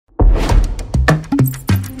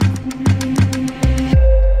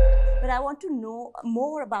want to know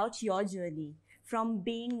more about your journey from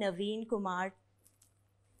being Naveen Kumar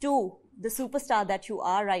to the superstar that you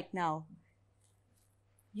are right now.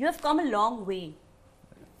 You have come a long way.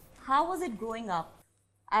 How was it growing up?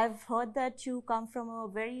 I've heard that you come from a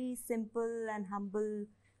very simple and humble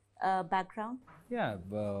background. Yeah,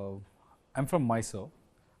 I'm from Mysore.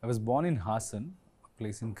 I was born in Hassan, a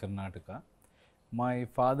place in Karnataka. My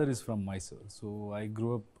father is from Mysore, so I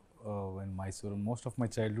grew up in Mysore, and most of my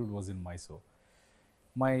childhood was in Mysore.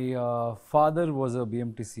 My father was a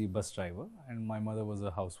BMTC bus driver, and my mother was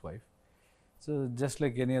a housewife. So just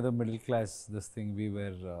like any other middle class, this thing we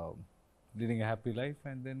were leading a happy life,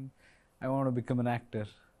 and then I want to become an actor.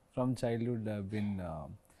 From childhood, I've been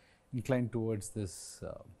inclined towards this.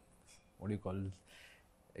 What do you call it?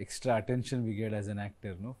 Extra attention we get as an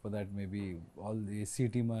actor, no? For that, maybe all the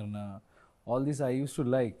CT Marna, all this I used to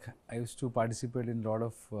like. I used to participate in a lot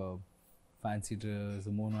of fancy dress,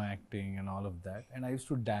 mono acting, and all of that, and I used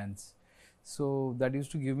to dance. So that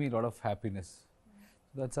used to give me a lot of happiness.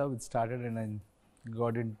 That's how it started, and I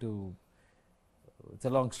got into. It's a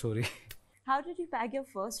long story. How did you bag your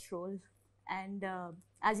first role? And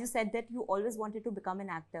as you said that you always wanted to become an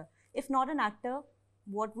actor. If not an actor,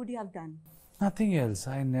 what would you have done? Nothing else.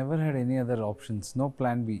 I never had any other options. No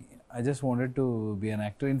plan B. I just wanted to be an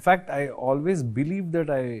actor. In fact, I always believed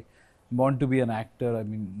that I want to be an actor. I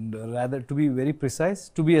mean, rather to be very precise,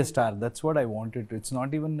 to be a star. That's what I wanted. It's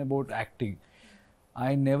not even about acting.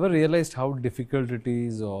 I never realized how difficult it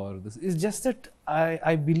is, or this. It's just that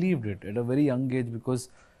I believed it at a very young age, because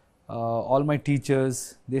all my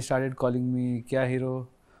teachers, they started calling me क्या hero,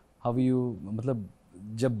 how are you, मतलब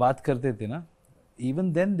जब बात करते थे ना,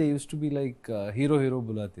 even then they used to be like hero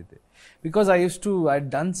बुलाते थे, because I'd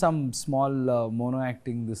done some small mono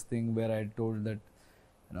acting, this thing where I told that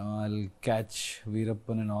I'll catch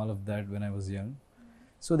Veerappan and all of that when I was young.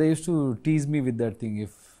 So they used to tease me with that thing.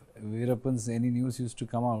 If Veerappan's any news used to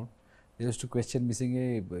come out, they used to question me saying,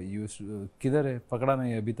 hey, you used to, किधर है, पकड़ा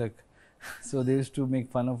नहीं अभी तक. So they used to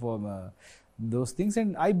make fun of those things,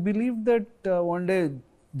 and I believed that one day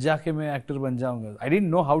जाके मैं actor बन जाऊँगा. I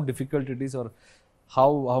didn't know how difficult it is, or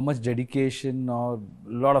how much dedication or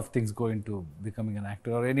a lot of things go into becoming an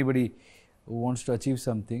actor, or anybody who wants to achieve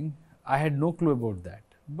something. I had no clue about that,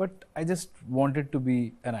 but I just wanted to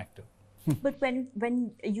be an actor. But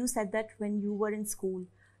when you said that when you were in school,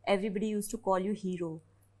 everybody used to call you hero.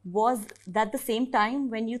 Was that the same time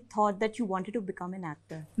when you thought that you wanted to become an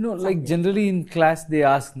actor? No, like generally in class they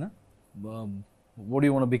ask, na, what do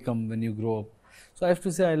you want to become when you grow up? So I have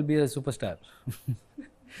to say I'll be a superstar.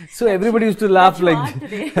 So everybody used to laugh like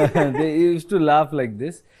they used to laugh like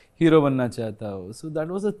this. Hero banna chahta ho. So that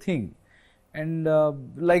was a thing, and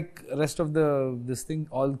like rest of this thing,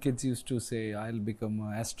 all kids used to say I'll become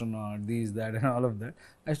an astronaut, these, that, and all of that.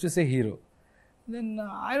 I used to say hero. Then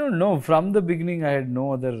I don't know. From the beginning, I had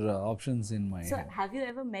no other options in my head. So have you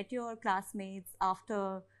ever met your classmates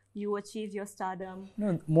after you achieved your stardom?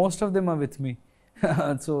 No, most of them are with me.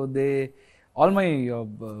 So all my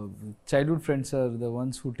childhood friends are the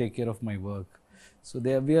ones who take care of my work. So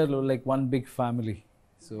we are like one big family.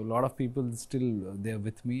 So a lot of people still they are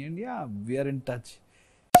with me, and yeah, we are in touch.